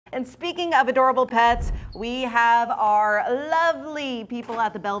And speaking of adorable pets, we have our lovely people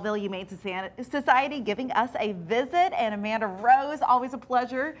at the Belleville Humane Society giving us a visit. And Amanda Rose, always a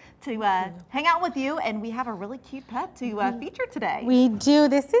pleasure to hang out with you. And we have a really cute pet to feature today. We do.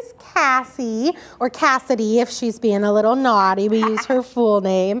 This is Cassie, or Cassidy if she's being a little naughty. We use her full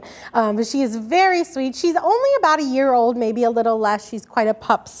name. But she is very sweet. She's only about a year old, maybe a little less. She's quite a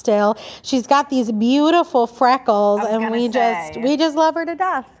pup still. She's got these beautiful freckles, and we just love her to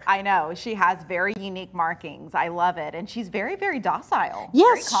death. I know. She has very unique markings. I love it. And she's very, very docile.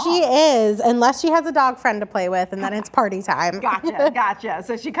 Yes, she is, unless she has a dog friend to play with, and then it's party time. Gotcha, gotcha.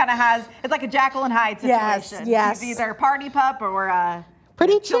 So she kind of has, it's like a Jekyll and Hyde situation. Yes. She's either a party pup or a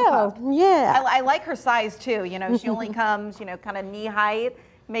pretty chill. Yeah. I like her size too. You know, she only comes, you know, kind of knee height.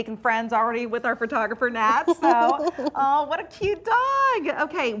 Making friends already with our photographer Nat. So, oh, what a cute dog.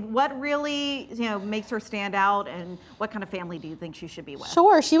 Okay, what really, you know, makes her stand out, and what kind of family do you think she should be with?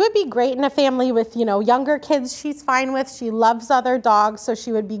 Sure, she would be great in a family with, you know, younger kids. She's fine with. She loves other dogs, so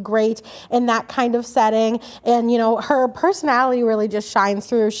she would be great in that kind of setting. And, you know, her personality really just shines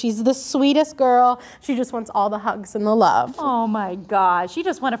through. She's the sweetest girl. She just wants all the hugs and the love. Oh my gosh, she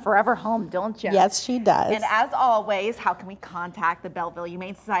just want a forever home, don't you? Yes, she does. And as always, how can we contact the Belleville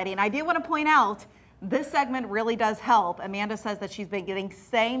Humane Society? And I do want to point out, this segment really does help. Amanda says that she's been getting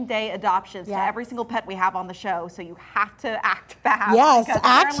same-day adoptions to every single pet we have on the show, so you have to act fast. Yes,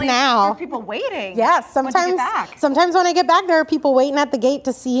 act now. There's people waiting. Yes, sometimes when I get back, there are people waiting at the gate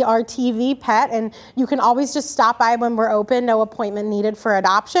to see our TV pet, and you can always just stop by when we're open. No appointment needed for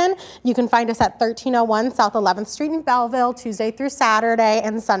adoption. You can find us at 1301 South 11th Street in Belleville, Tuesday through Saturday,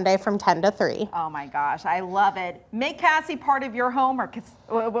 and Sunday from 10 to 3. Oh my gosh, I love it. Make Cassie part of your home, or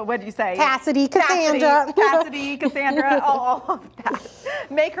what did you say? Cassidy, Cassandra. Cassidy, Cassandra, all of that.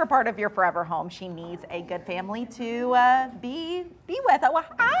 Make her part of your forever home. She needs a good family to be with. Oh,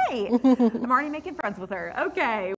 hi. I'm already making friends with her. Okay.